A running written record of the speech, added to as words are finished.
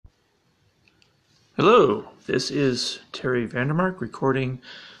Hello, this is Terry Vandermark recording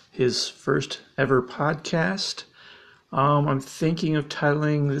his first ever podcast. I'm thinking of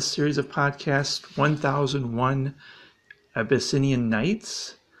titling this series of podcasts 1001 Abyssinian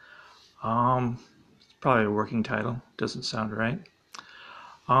Nights. It's probably a working title, doesn't sound right.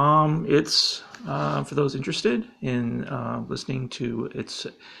 It's for those interested in listening to it's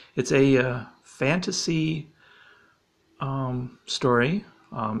a fantasy story.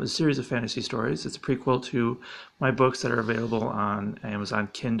 A series of fantasy stories. It's a prequel to my books that are available on Amazon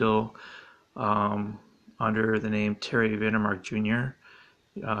Kindle under the name Terry Vandermark Jr.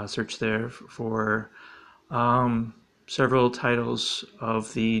 Search there for several titles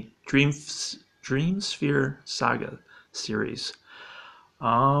of the Dreamsphere Saga series.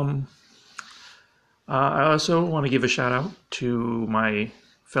 I also want to give a shout out to my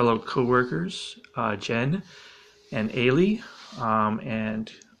fellow co-workers, Jen and Ailey,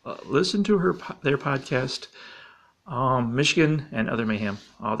 and listen to their podcast, Michigan and Other Mayhem.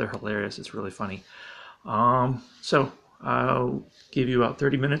 Oh, they're hilarious. It's really funny. So I'll give you about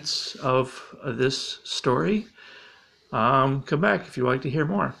 30 minutes of this story. Come back if you'd like to hear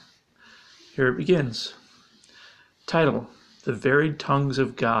more. Here it begins. Title: The Varied Tongues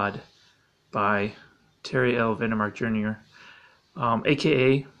of God by Terry L. Vandermark Jr.,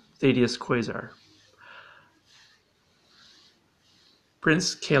 a.k.a. Thaddeus Quasar.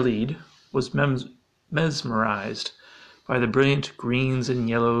 Prince Khalid was mesmerized by the brilliant greens and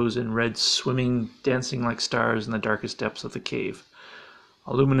yellows and reds dancing like stars in the darkest depths of the cave.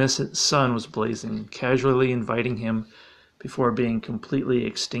 A luminescent sun was blazing, casually inviting him before being completely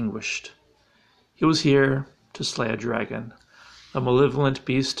extinguished. He was here to slay a dragon, a malevolent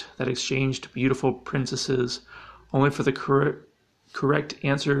beast that exchanged beautiful princesses only for the correct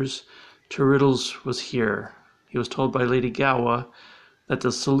answers to riddles. Was here. He was told by Lady Gawa that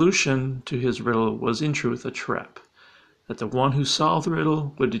the solution to his riddle was in truth a trap, that the one who solved the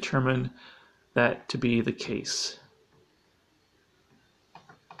riddle would determine that to be the case.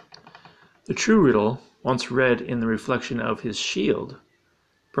 The true riddle, once read in the reflection of his shield,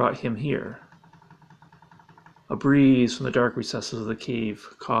 brought him here. A breeze from the dark recesses of the cave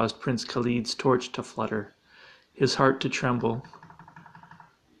caused Prince Khalid's torch to flutter, his heart to tremble.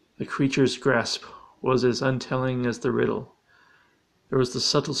 The creature's grasp was as untelling as the riddle. There was the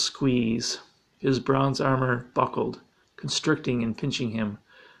subtle squeeze. His bronze armor buckled, constricting and pinching him.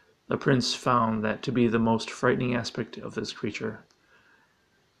 The prince found that to be the most frightening aspect of this creature.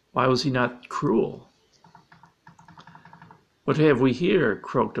 Why was he not cruel? "What have we here?"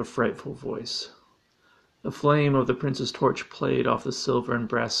 croaked a frightful voice. The flame of the prince's torch played off the silver and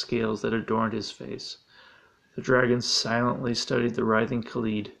brass scales that adorned his face. The dragon silently studied the writhing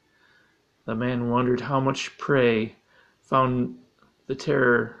Khalid. The man wondered how much prey found the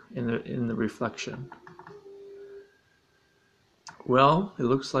terror in the reflection. "Well, it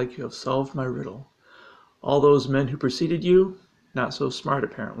looks like you have solved my riddle. All those men who preceded you, not so smart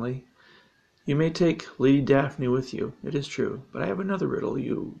apparently. You may take Lady Daphne with you, it is true, but I have another riddle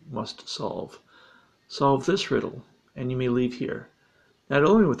you must solve. Solve this riddle, and you may leave here, not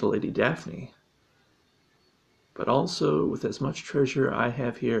only with the Lady Daphne, but also with as much treasure I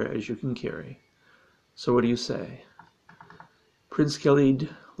have here as you can carry. So what do you say?" Prince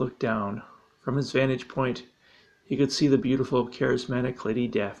Khalid looked down. From his vantage point, he could see the beautiful, charismatic Lady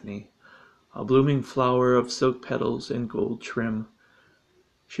Daphne, a blooming flower of silk petals and gold trim.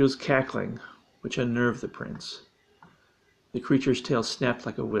 She was cackling, which unnerved the prince. The creature's tail snapped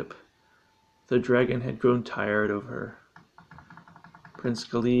like a whip. The dragon had grown tired of her. Prince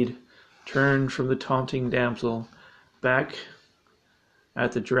Khalid turned from the taunting damsel back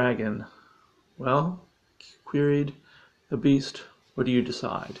at the dragon. "Well," queried the beast, "what do you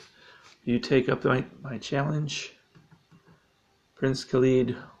decide? Do you take up my challenge?" Prince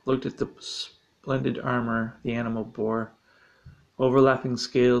Khalid looked at the splendid armor the animal bore, overlapping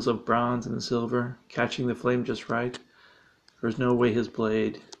scales of bronze and silver, catching the flame just right. There was no way his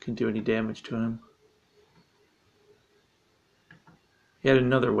blade could do any damage to him. He had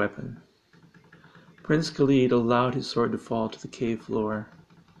another weapon. Prince Khalid allowed his sword to fall to the cave floor.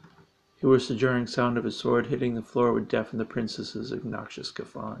 He wished the jarring sound of his sword hitting the floor would deafen the princess's obnoxious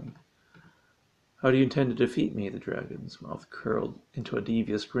guffawing. "How do you intend to defeat me?" The dragon's mouth curled into a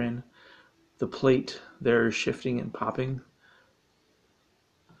devious grin, the plate there shifting and popping.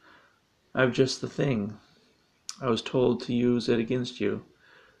 "I've just the thing. I was told to use it against you,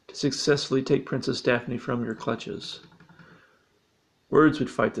 to successfully take Princess Daphne from your clutches. Words would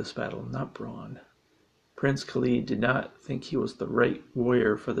fight this battle, not brawn." Prince Khalid did not think he was the right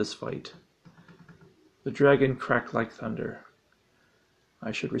warrior for this fight. The dragon cracked like thunder.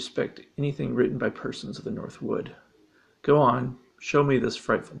 I should respect anything written by persons of the North Wood. Go on, show me this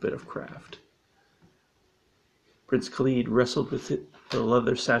frightful bit of craft. Prince Khalid wrestled with it, the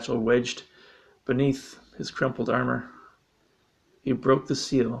leather satchel wedged beneath his crumpled armor. He broke the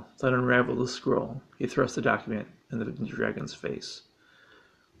seal, then unraveled the scroll. He thrust the document in the dragon's face.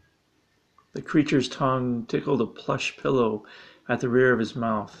 The creature's tongue tickled a plush pillow at the rear of his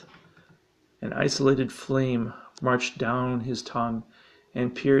mouth. An isolated flame marched down his tongue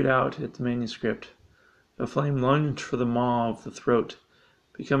and peered out at the manuscript. The flame lunged for the maw of the throat,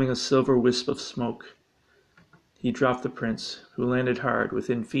 becoming a silver wisp of smoke. He dropped the prince, who landed hard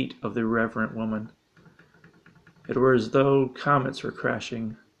within feet of the reverent woman. It were as though comets were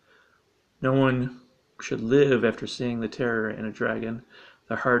crashing. No one should live after seeing the terror in a dragon,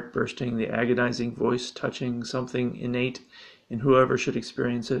 the heart bursting, the agonizing voice touching something innate in whoever should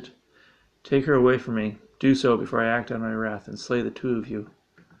experience it. Take her away from me. Do so before I act on my wrath and slay the two of you.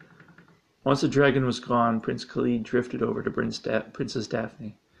 Once the dragon was gone, Prince Khalid drifted over to Princess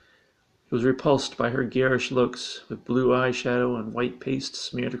Daphne. He was repulsed by her garish looks, with blue eyeshadow and white paste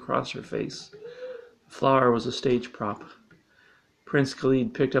smeared across her face. The flower was a stage prop. Prince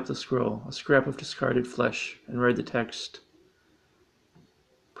Khalid picked up the scroll, a scrap of discarded flesh, and read the text.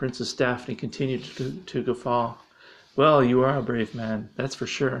 Princess Daphne continued to guffaw. Well, you are a brave man, that's for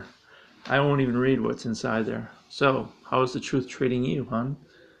sure. I won't even read what's inside there. So, how is the truth treating you, hon?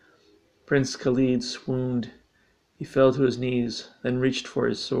 Prince Khalid swooned. He fell to his knees, then reached for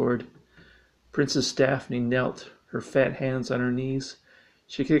his sword. Princess Daphne knelt, her fat hands on her knees.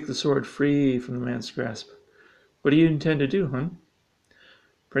 She kicked the sword free from the man's grasp. What do you intend to do, hon?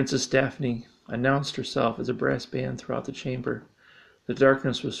 Princess Daphne announced herself as a brass band throughout the chamber. The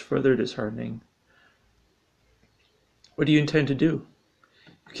darkness was further disheartening. What do you intend to do?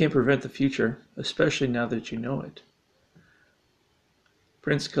 You can't prevent the future, especially now that you know it.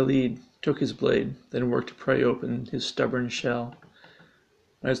 Prince Khalid took his blade, then worked to pry open his stubborn shell.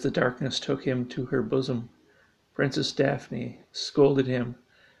 As the darkness took him to her bosom, Princess Daphne scolded him.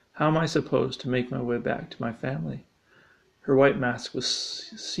 How am I supposed to make my way back to my family? Her white mask was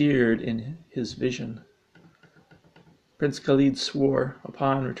seared in his vision. Prince Khalid swore,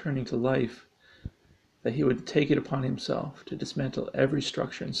 upon returning to life, that he would take it upon himself to dismantle every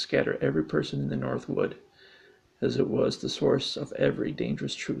structure and scatter every person in the North Wood, as it was the source of every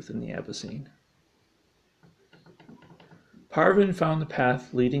dangerous truth in the Abyssine. Parvin found the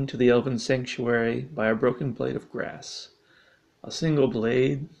path leading to the elven sanctuary by a broken blade of grass. A single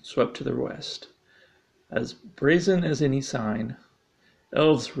blade swept to the west. As brazen as any sign,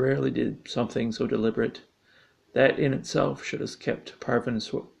 elves rarely did something so deliberate. That in itself should have kept Parvin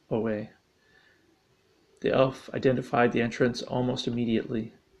away. The elf identified the entrance almost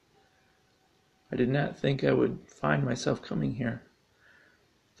immediately. I did not think I would find myself coming here.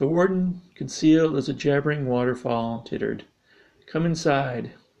 The warden, concealed as a jabbering waterfall, tittered. Come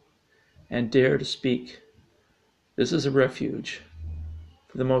inside, and dare to speak. This is a refuge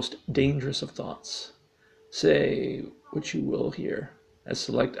for the most dangerous of thoughts. Say what you will here, as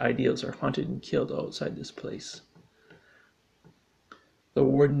select ideals are hunted and killed outside this place. The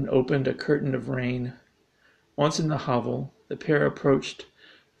warden opened a curtain of rain. Once in the hovel, the pair approached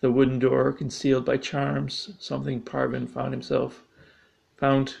the wooden door concealed by charms, something Parvin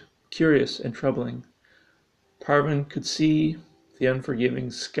found curious and troubling. Parvin could see the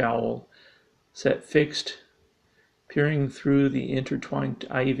unforgiving scowl set fixed, peering through the intertwined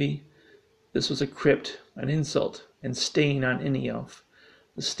ivy. This was a crypt, an insult, and stain on any elf.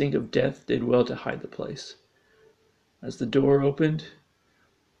 The stink of death did well to hide the place. As the door opened,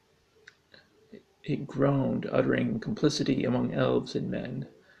 it groaned, uttering complicity among elves and men.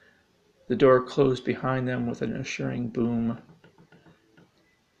 The door closed behind them with an assuring boom.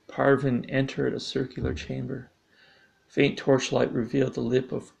 Parvin entered a circular chamber. Faint torchlight revealed the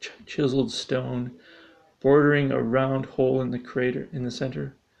lip of chiseled stone, bordering a round hole in the crater in the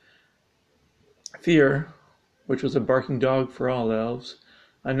center. Fear, which was a barking dog for all elves,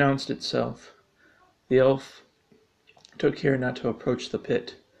 announced itself. The elf took care not to approach the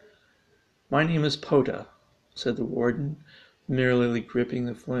pit. My name is Pota, said the warden, merely gripping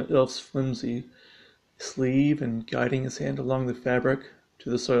the elf's flimsy sleeve and guiding his hand along the fabric to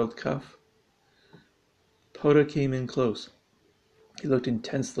the soiled cuff. Pota came in close. He looked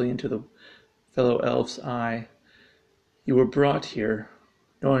intensely into the fellow elf's eye. You were brought here,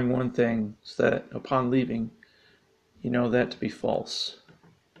 knowing one thing, so that upon leaving, you know that to be false.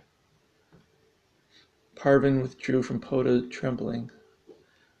 Parvin withdrew from Pota, trembling.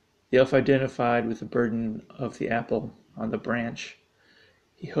 The elf identified with the burden of the apple on the branch.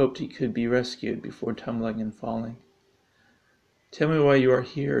 He hoped he could be rescued before tumbling and falling. Tell me why you are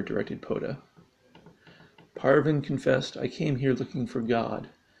here, directed Poda. Parvin confessed, I came here looking for God.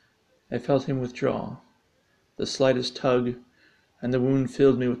 I felt him withdraw. The slightest tug, and the wound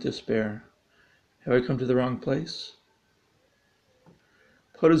filled me with despair. Have I come to the wrong place?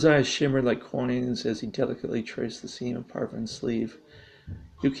 Poda's eyes shimmered like coins as he delicately traced the seam of Parvin's sleeve.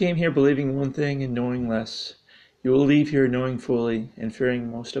 You came here believing one thing and knowing less. You will leave here knowing fully and fearing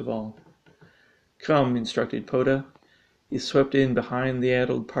most of all. Come, instructed Poda. He swept in behind the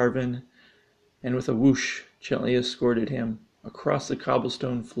addled Parvin, and with a whoosh gently escorted him across the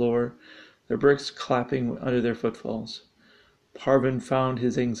cobblestone floor, the bricks clapping under their footfalls. Parvin found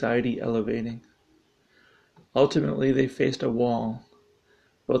his anxiety elevating. Ultimately, they faced a wall.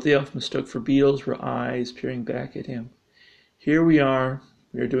 What the elf mistook for beetles were eyes peering back at him. Here we are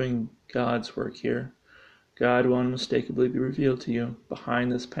doing God's work here. God will unmistakably be revealed to you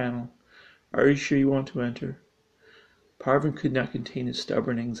behind this panel. Are you sure you want to enter? Parvin could not contain his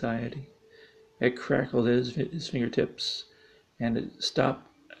stubborn anxiety. It crackled at his fingertips, and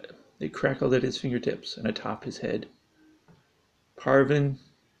it crackled at his fingertips and atop his head. Parvin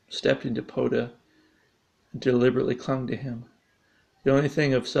stepped into Poda and deliberately clung to him. The only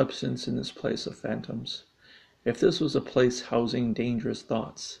thing of substance in this place of phantoms. If this was a place housing dangerous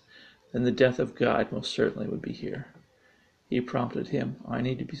thoughts, then the death of God most certainly would be here. He prompted him, I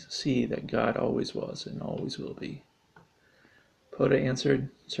need to see that God always was and always will be. Poda answered,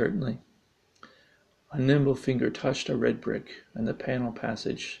 certainly. A nimble finger touched a red brick, and the panel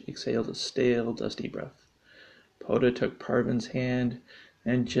passage exhaled a stale, dusty breath. Poda took Parvin's hand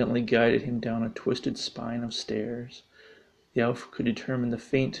and gently guided him down a twisted spine of stairs. The elf could determine the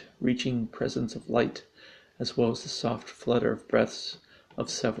faint, reaching presence of light, as well as the soft flutter of breaths of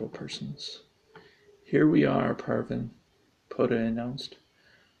several persons. Here we are, Parvin, Poda announced.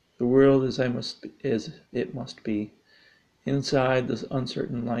 The world as it must be. Inside the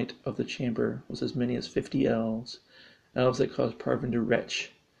uncertain light of the chamber was as many as 50 elves that caused Parvin to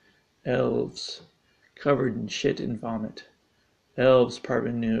retch, elves covered in shit and vomit, elves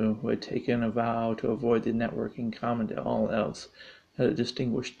Parvin knew who had taken a vow to avoid the networking common to all elves that had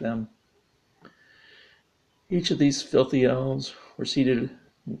distinguished them. Each of these filthy elves were seated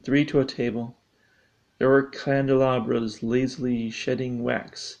 3 to a table. There were candelabras lazily shedding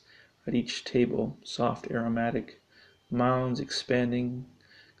wax at each table, soft aromatic, mounds expanding,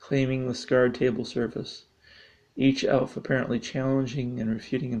 claiming the scarred table surface, each elf apparently challenging and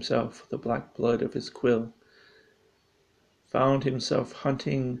refuting himself with the black blood of his quill, found himself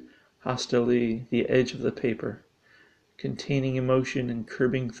hunting hostilely the edge of the paper, containing emotion and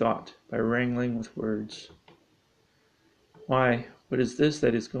curbing thought by wrangling with words. Why, what is this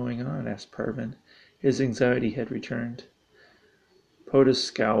that is going on? Asked Parvin. His anxiety had returned. Poda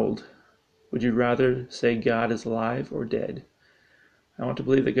scowled. Would you rather say God is alive or dead? I want to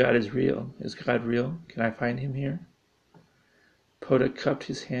believe that God is real. Is God real? Can I find him here? Poda cupped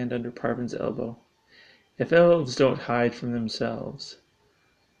his hand under Parvin's elbow. If elves don't hide from themselves,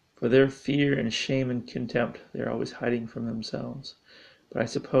 for their fear and shame and contempt, they're always hiding from themselves. But I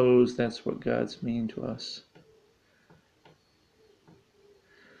suppose that's what gods mean to us.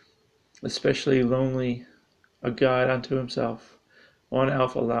 Especially lonely, a god unto himself. One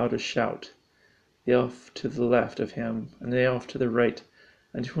elf allowed a shout. The elf to the left of him, and the elf to the right,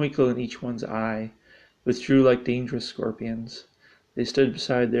 a twinkle in each one's eye, withdrew like dangerous scorpions. They stood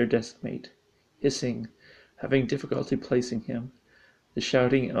beside their deskmate, hissing, having difficulty placing him. The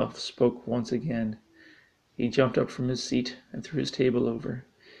shouting elf spoke once again. He jumped up from his seat and threw his table over.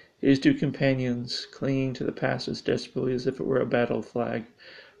 His 2 companions, clinging to the past as desperately as if it were a battle flag,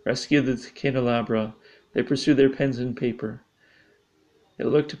 rescued the candelabra. They pursued their pens and paper. It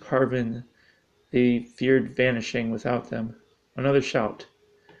looked to Parvin they feared vanishing without them. Another shout,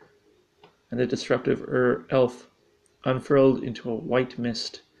 and the disruptive elf unfurled into a white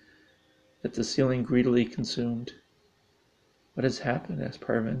mist that the ceiling greedily consumed. What has happened? Asked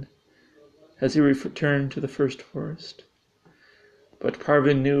Parvin. Has he returned to the first forest? But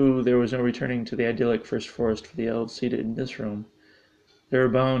Parvin knew there was no returning to the idyllic first forest for the elves seated in this room. They were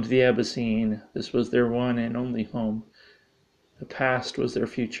bound to the Abyssine. This was their one and only home. The past was their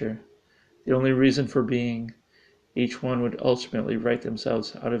future, the only reason for being. Each one would ultimately write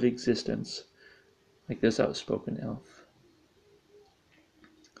themselves out of existence, like this outspoken elf.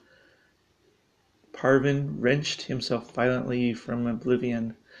 Parvin wrenched himself violently from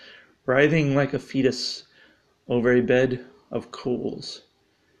oblivion, writhing like a fetus over a bed of coals.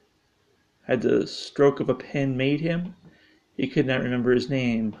 Had the stroke of a pen made him? He could not remember his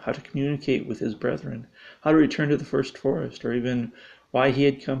name, how to communicate with his brethren, how to return to the first forest, or even why he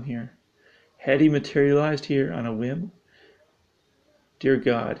had come here. Had he materialized here on a whim? Dear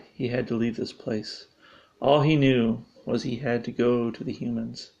God, he had to leave this place. All he knew was he had to go to the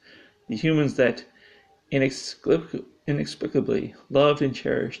humans that inexplicably loved and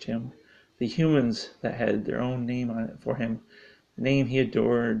cherished him, the humans that had their own name on it for him, the name he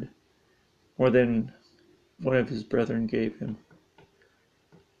adored more than one of his brethren gave him.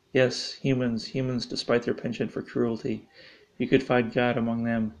 Yes, humans despite their penchant for cruelty. He could find God among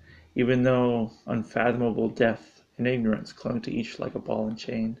them, even though unfathomable death and ignorance clung to each like a ball and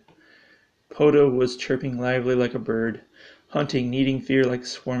chain. Poda was chirping lively like a bird, hunting, kneading fear like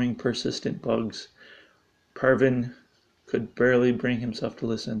swarming persistent bugs. Parvin could barely bring himself to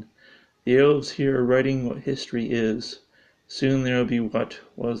listen. The elves here are writing what history is. Soon there will be what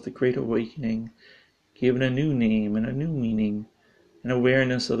was the Great Awakening, given a new name and a new meaning, an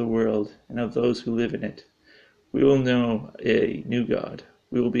awareness of the world and of those who live in it. We will know a new God.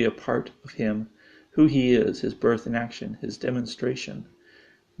 We will be a part of him, who he is, his birth and action, his demonstration.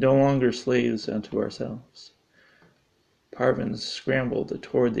 No longer slaves unto ourselves. Parvin scrambled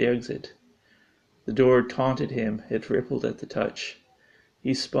toward the exit. The door taunted him. It rippled at the touch.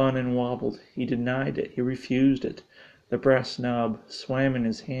 He spun and wobbled. He denied it. He refused it. The brass knob swam in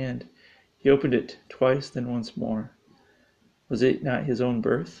his hand. He opened it twice, then once more. Was it not his own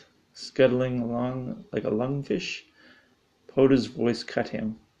birth, scuttling along like a lungfish? Poda's voice cut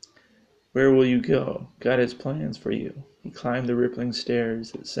him. Where will you go? God has plans for you. He climbed the rippling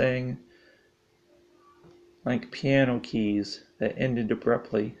stairs that sang like piano keys that ended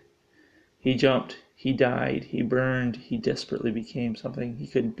abruptly. He jumped, he died, he burned, he desperately became something he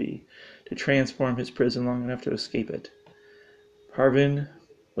couldn't be, to transform his prison long enough to escape it. Parvin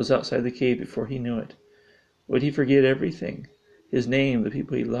was outside the cave before he knew it. Would he forget everything? His name, the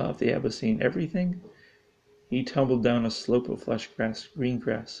people he loved, the Abyssine, everything? He tumbled down a slope of lush grass, green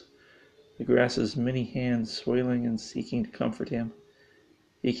grass, the grass's many hands swailing and seeking to comfort him.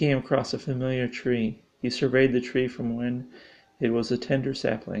 He came across a familiar tree. He surveyed the tree from when it was a tender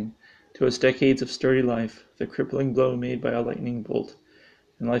sapling to its decades of sturdy life, the crippling blow made by a lightning bolt,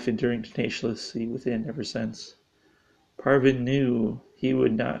 and life enduring tenaciously within ever since. Parvin knew he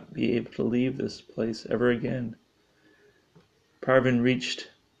would not be able to leave this place ever again. Parvin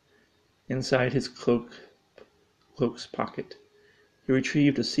reached inside his cloak's pocket. He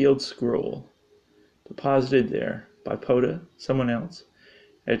retrieved a sealed scroll, deposited there by Poda, someone else,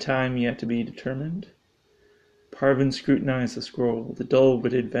 at a time yet to be determined. Parvin scrutinized the scroll, the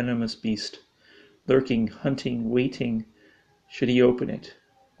dull-witted, venomous beast, lurking, hunting, waiting. Should he open it?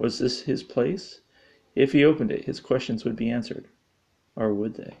 Was this his place? If he opened it, his questions would be answered. Or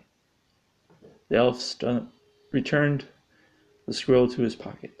would they? The elf returned the scroll to his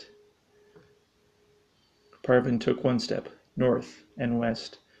pocket. Parvin took one step, north and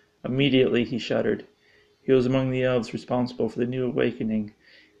west. Immediately he shuddered. He was among the elves responsible for the new awakening.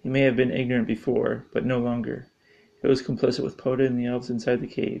 He may have been ignorant before, but no longer. He was complicit with Poda and the elves inside the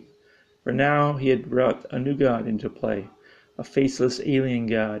cave. For now he had brought a new god into play, a faceless alien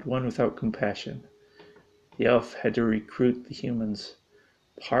god, one without compassion. The elf had to recruit the humans.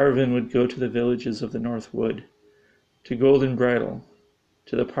 Parvin would go to the villages of the North Wood, to Golden Bridle,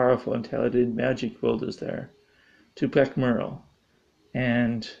 to the powerful and talented magic builders there, to Pekmerl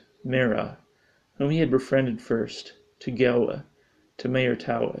and Mira, whom he had befriended first, to Gelwa, to Mayor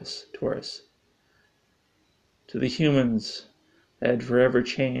Taurus, to the humans that had forever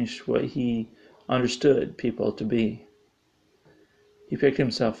changed what he understood people to be. He picked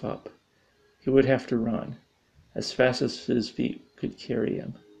himself up. He would have to run, as fast as his feet could carry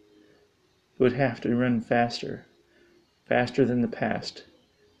him. He would have to run faster, faster than the past,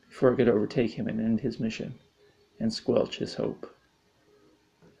 before it could overtake him and end his mission, and squelch his hope.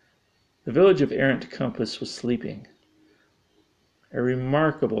 The village of Errant Compass was sleeping. A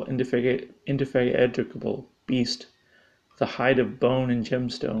remarkable, indefatigable beast, with a hide of bone and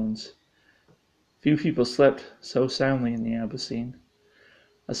gemstones. Few people slept so soundly in the Abyssine.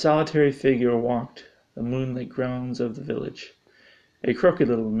 A solitary figure walked the moonlit grounds of the village, a crooked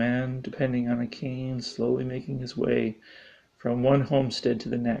little man, depending on a cane, slowly making his way from one homestead to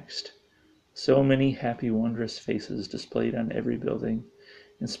the next. So many happy, wondrous faces displayed on every building,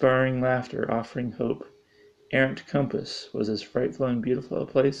 inspiring laughter, offering hope. Errant Compass was as frightful and beautiful a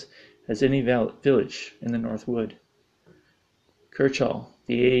place as any village in the North Wood. Kirchall,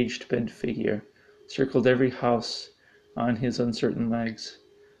 the aged, bent figure, circled every house on his uncertain legs.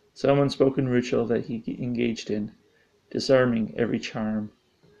 Some unspoken ritual that he engaged in, disarming every charm.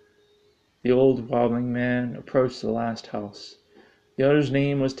 The old wobbling man approached the last house. The owner's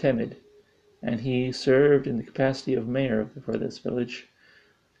name was Temid, and he served in the capacity of mayor for this village.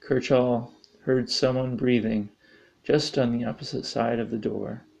 Kirchall heard someone breathing, Just on the opposite side of the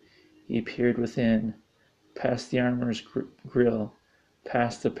door, he peered within, past the armorer's grill,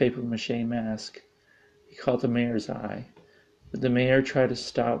 past the papier-mâché mask. He caught the mayor's eye. Would the mayor try to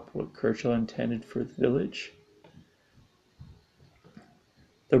stop what Churchill intended for the village?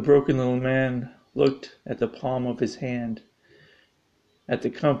 The broken little man looked at the palm of his hand, at the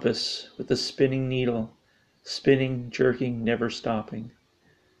compass with the spinning needle, spinning, jerking, never stopping.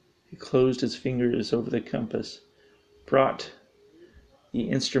 He closed his fingers over the compass, brought the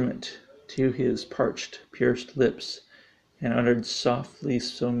instrument to his parched, pierced lips, and uttered softly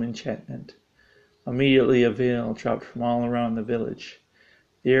some enchantment. Immediately a veil dropped from all around the village.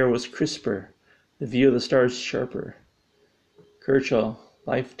 The air was crisper, the view of the stars sharper. Churchill,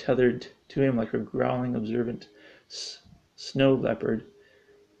 life tethered to him like a growling, observant snow leopard,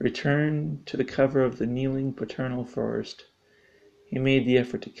 returned to the cover of the kneeling paternal forest. He made the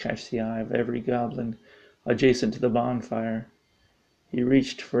effort to catch the eye of every goblin adjacent to the bonfire. He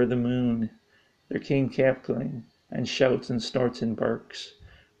reached for the moon. There came cackling, and shouts and snorts and barks.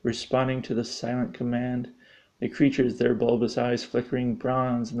 Responding to the silent command, the creatures, their bulbous eyes flickering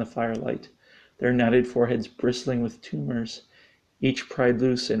bronze in the firelight, their knotted foreheads bristling with tumors, each pried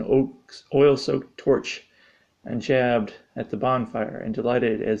loose an oil-soaked torch and jabbed at the bonfire and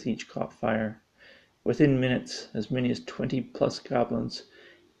delighted as each caught fire. Within minutes, as many as 20+ goblins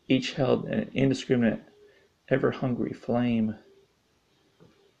each held an indiscriminate, ever-hungry flame.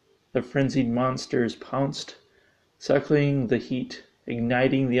 The frenzied monsters pounced, suckling the heat,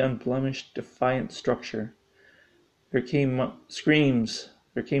 igniting the unblemished, defiant structure. There came screams,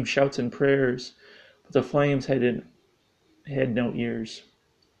 there came shouts and prayers, but the flames had no ears.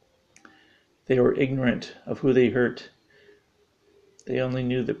 They were ignorant of who they hurt. They only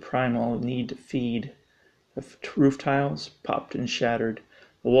knew the primal need to feed. The roof tiles popped and shattered,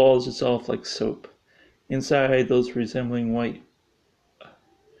 the walls dissolved like soap. Inside, those resembling white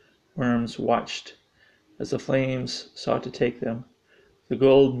worms watched as the flames sought to take them. The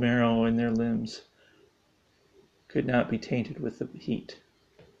gold marrow in their limbs could not be tainted with the heat.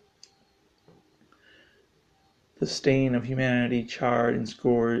 The stain of humanity charred and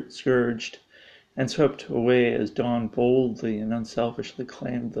scourged and swept away as dawn boldly and unselfishly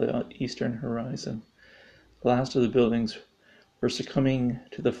claimed the eastern horizon. The last of the buildings were succumbing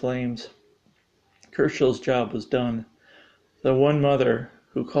to the flames. Churchill's job was done. The one mother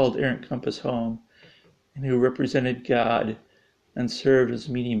who called Errant Compass home, and who represented God and served as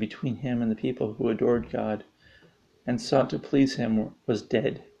a medium between him and the people who adored God and sought to please him, was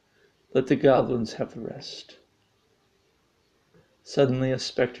dead. Let the goblins have the rest. Suddenly a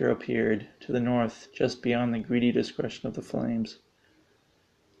spectre appeared to the north, just beyond the greedy discretion of the flames.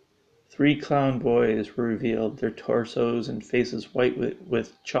 3 clown boys were revealed, their torsos and faces white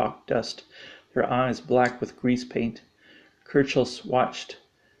with chalk dust, their eyes black with grease paint. Churchill watched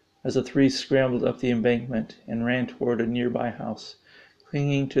as the 3 scrambled up the embankment and ran toward a nearby house,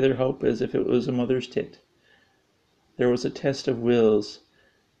 clinging to their hope as if it was a mother's tit. There was a test of wills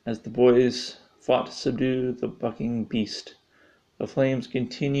as the boys fought to subdue the bucking beast. The flames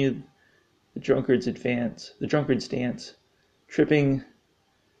continued the drunkard's dance, tripping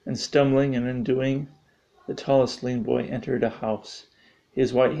and stumbling and undoing. The tallest lean boy entered a house.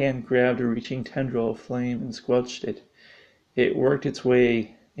 His white hand grabbed a reaching tendril of flame and squelched it. It worked its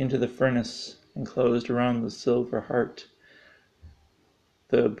way into the furnace and closed around the silver heart.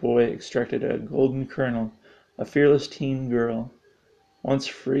 The boy extracted a golden kernel, a fearless teen girl. Once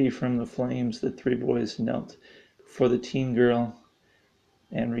free from the flames, the 3 boys knelt before the teen girl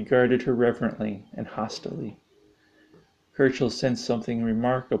and regarded her reverently and hostilely. Churchill sensed something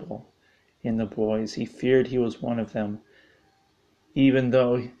remarkable in the boys. He feared he was one of them, even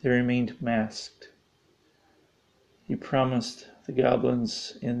though they remained masked. He promised the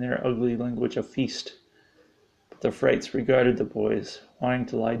goblins in their ugly language a feast, but the frights regarded the boys, wanting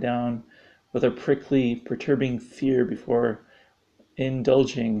to lie down with a prickly, perturbing fear before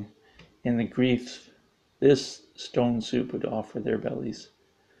indulging in the grief this stone soup would offer their bellies.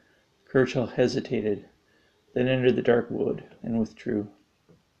 Churchill hesitated, then entered the dark wood and withdrew.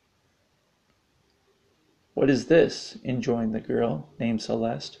 "What is this?" enjoined the girl, named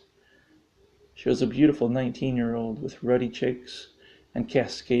Celeste. She was a beautiful 19-year-old with ruddy cheeks and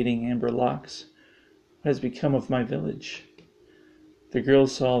cascading amber locks. "What has become of my village?" The girl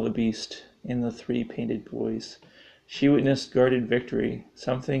saw the beast in the 3 painted boys. She witnessed guarded victory,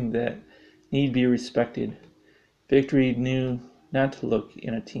 something that need be respected. Victory knew not to look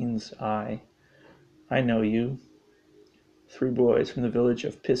in a teen's eye. "I know you. 3 boys from the village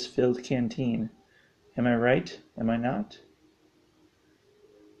of Piss-filled Canteen. Am I right? Am I not?"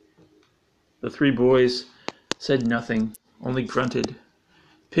 The 3 boys said nothing, only grunted.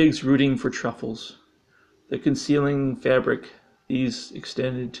 Pigs rooting for truffles. The concealing fabric, these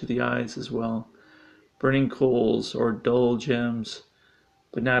extended to the eyes as well. Burning coals or dull gems,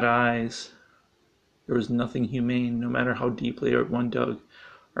 but not eyes. There was nothing humane, no matter how deeply one dug,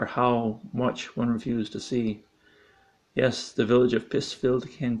 or how much one refused to see. Yes, the village of piss-filled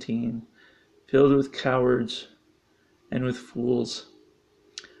canteen, filled with cowards and with fools.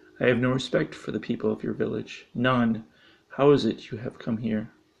 I have no respect for the people of your village. None. How is it you have come here?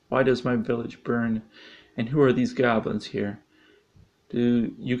 Why does my village burn? And who are these goblins here?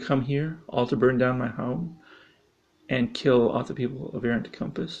 Do you come here, all to burn down my home, and kill all the people of Errant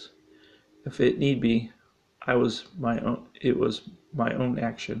Compass? If it need be, it was my own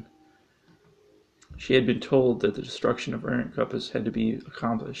action. She had been told that the destruction of Errant Compass had to be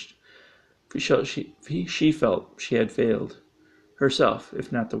accomplished. She felt she had failed. Herself,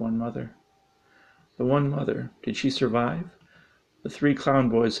 if not the One Mother. The One Mother, did she survive? The three clown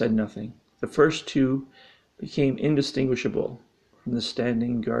boys said nothing. The first two became indistinguishable from the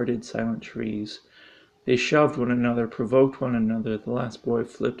standing, guarded, silent trees. They shoved one another, provoked one another. The last boy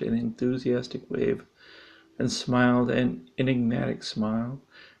flipped an enthusiastic wave, then smiled an enigmatic smile,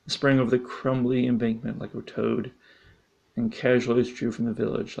 and sprang over the crumbly embankment like a toad, and casually withdrew from the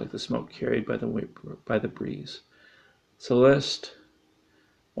village like the smoke carried by the breeze. Celeste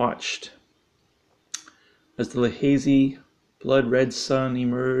watched as the hazy, blood-red sun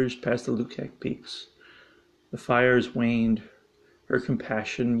emerged past the Lukac peaks. The fires waned. Her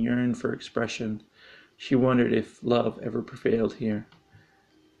compassion yearned for expression. She wondered if love ever prevailed here.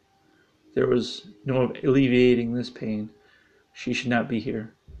 There was no alleviating this pain. She should not be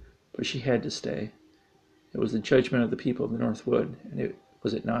here, but she had to stay. It was the judgment of the people of the North Wood, and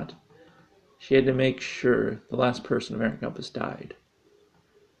was it not? She had to make sure the last person of Errant Compass died.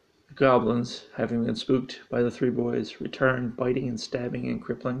 The goblins, having been spooked by the three boys, returned, biting and stabbing and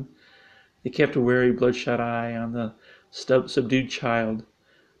crippling. They kept a wary, bloodshot eye on the subdued child,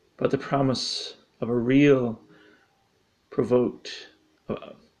 but the promise of a meal provoked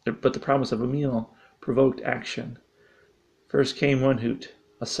action. First came one hoot,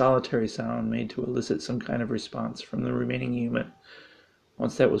 a solitary sound made to elicit some kind of response from the remaining human.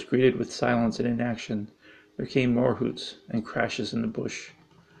 Once that was greeted with silence and inaction, there came more hoots and crashes in the bush.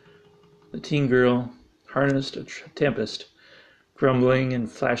 The teen girl harnessed a tempest, grumbling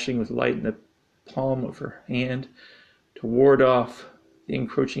and flashing with light in the palm of her hand to ward off the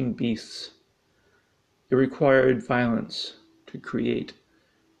encroaching beasts. It required violence to create,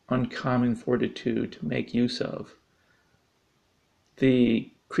 uncommon fortitude to make use of.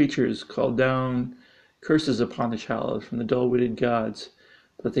 The creatures called down curses upon the child from the dull-witted gods,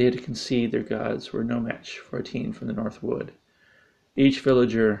 but they had to concede their gods were no match for a teen from the North Wood. Each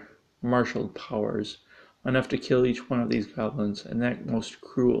villager marshaled powers enough to kill each one of these goblins, and that most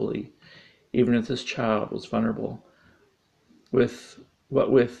cruelly, even if this child was vulnerable, with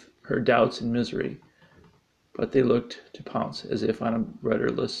her doubts and misery. But they looked to pounce as if on a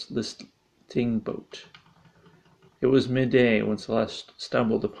rudderless listing boat. It was midday when Celeste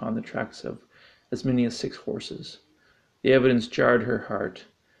stumbled upon the tracks of as many as 6 horses. The evidence jarred her heart.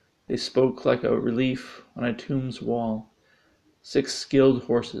 They spoke like a relief on a tomb's wall. 6 skilled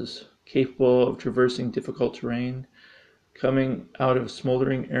horses, capable of traversing difficult terrain, coming out of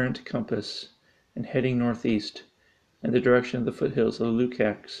smoldering Errant Compass and heading northeast in the direction of the foothills of the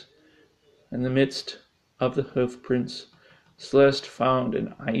Lukacs. In the midst of the hoof prints, Celeste found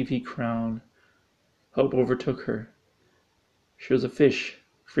an ivy crown. Hope overtook her. She was a fish,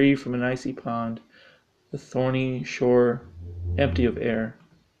 free from an icy pond, the thorny shore empty of air.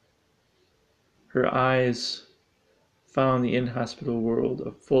 Her eyes found the inhospitable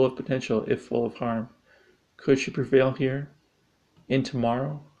world full of potential, if full of harm. Could she prevail here? In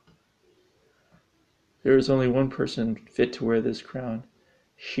tomorrow? There is only one person fit to wear this crown.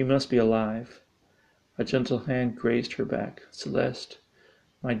 She must be alive. A gentle hand grazed her back. Celeste,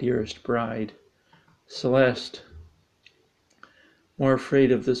 my dearest bride. Celeste, more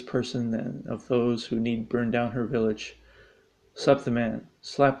afraid of this person than of those who need burn down her village, slapped the man,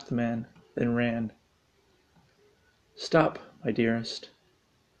 then ran. Stop, my dearest.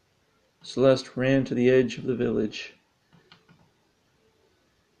 Celeste ran to the edge of the village.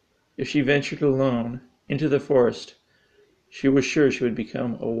 If she ventured alone into the forest, she was sure she would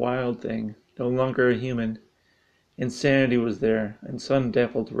become a wild thing, no longer a human. Insanity was there, and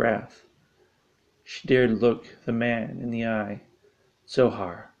sun-dappled wrath. She dared look the man in the eye.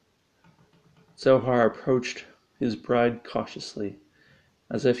 Zohar. Zohar approached his bride cautiously,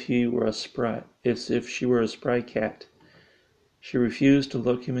 as if she were a spry cat. She refused to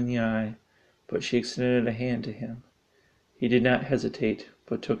look him in the eye, but she extended a hand to him. He did not hesitate,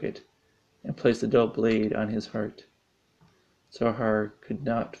 but took it, and placed the dull blade on his heart. Zohar could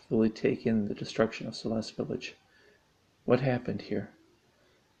not fully take in the destruction of Celeste's village. What happened here?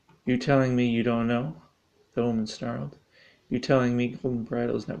 You telling me you don't know? The woman snarled. You telling me Golden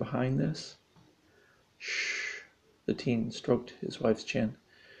Bridle is not behind this? Shh. The teen stroked his wife's chin.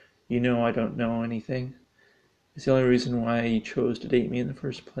 You know I don't know anything. It's the only reason why you chose to date me in the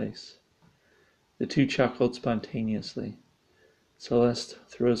first place. The two chuckled spontaneously. Celeste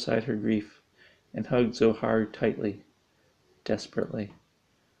threw aside her grief and hugged Zohar tightly, desperately.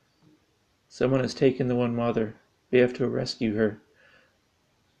 Someone has taken the one mother. We have to rescue her.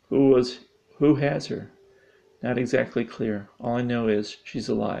 Who has her? Not exactly clear. All I know is she's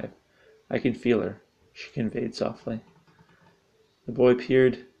alive. I can feel her, she conveyed softly. The boy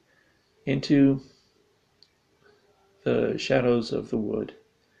peered into the shadows of the wood.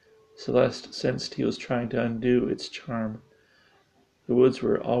 Celeste sensed he was trying to undo its charm. The woods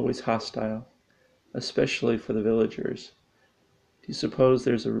were always hostile, especially for the villagers. Do you suppose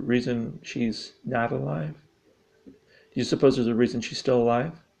there's a reason she's not alive? Do you suppose there's a reason she's still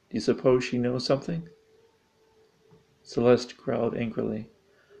alive? Do you suppose she knows something? Celeste growled angrily.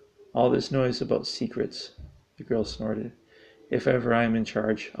 All this noise about secrets, the girl snorted. If ever I am in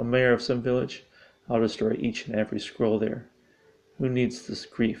charge, a mayor of some village, I'll destroy each and every scroll there. Who needs this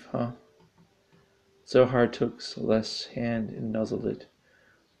grief, huh? Zohar took Celeste's hand and nuzzled it.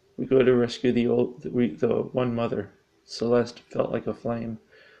 We go to rescue the one mother. Celeste felt like a flame,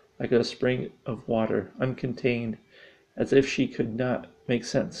 like a spring of water, uncontained, as if she could not make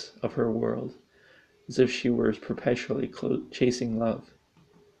sense of her world, as if she were perpetually chasing love.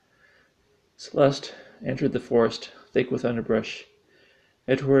 Celeste entered the forest, thick with underbrush.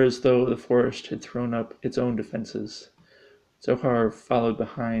 It were as though the forest had thrown up its own defenses. Zohar followed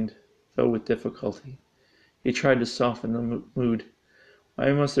behind, though with difficulty. He tried to soften the mood.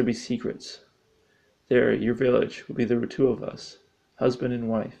 Why must there be secrets? There, your village will be the two of us, husband and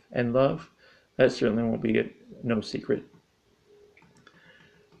wife. And love? That certainly won't be no secret.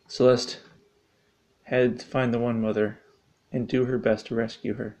 Celeste had to find the one mother and do her best to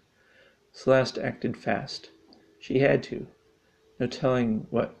rescue her. Celeste acted fast. She had to. No telling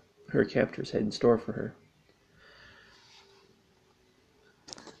what her captors had in store for her.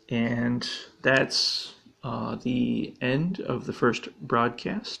 And that's the end of the first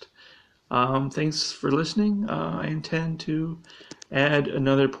broadcast. Thanks for listening. I intend to add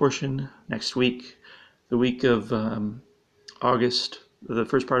another portion next week, the week of August, the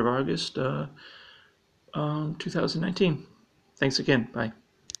first part of August 2019. Thanks again. Bye.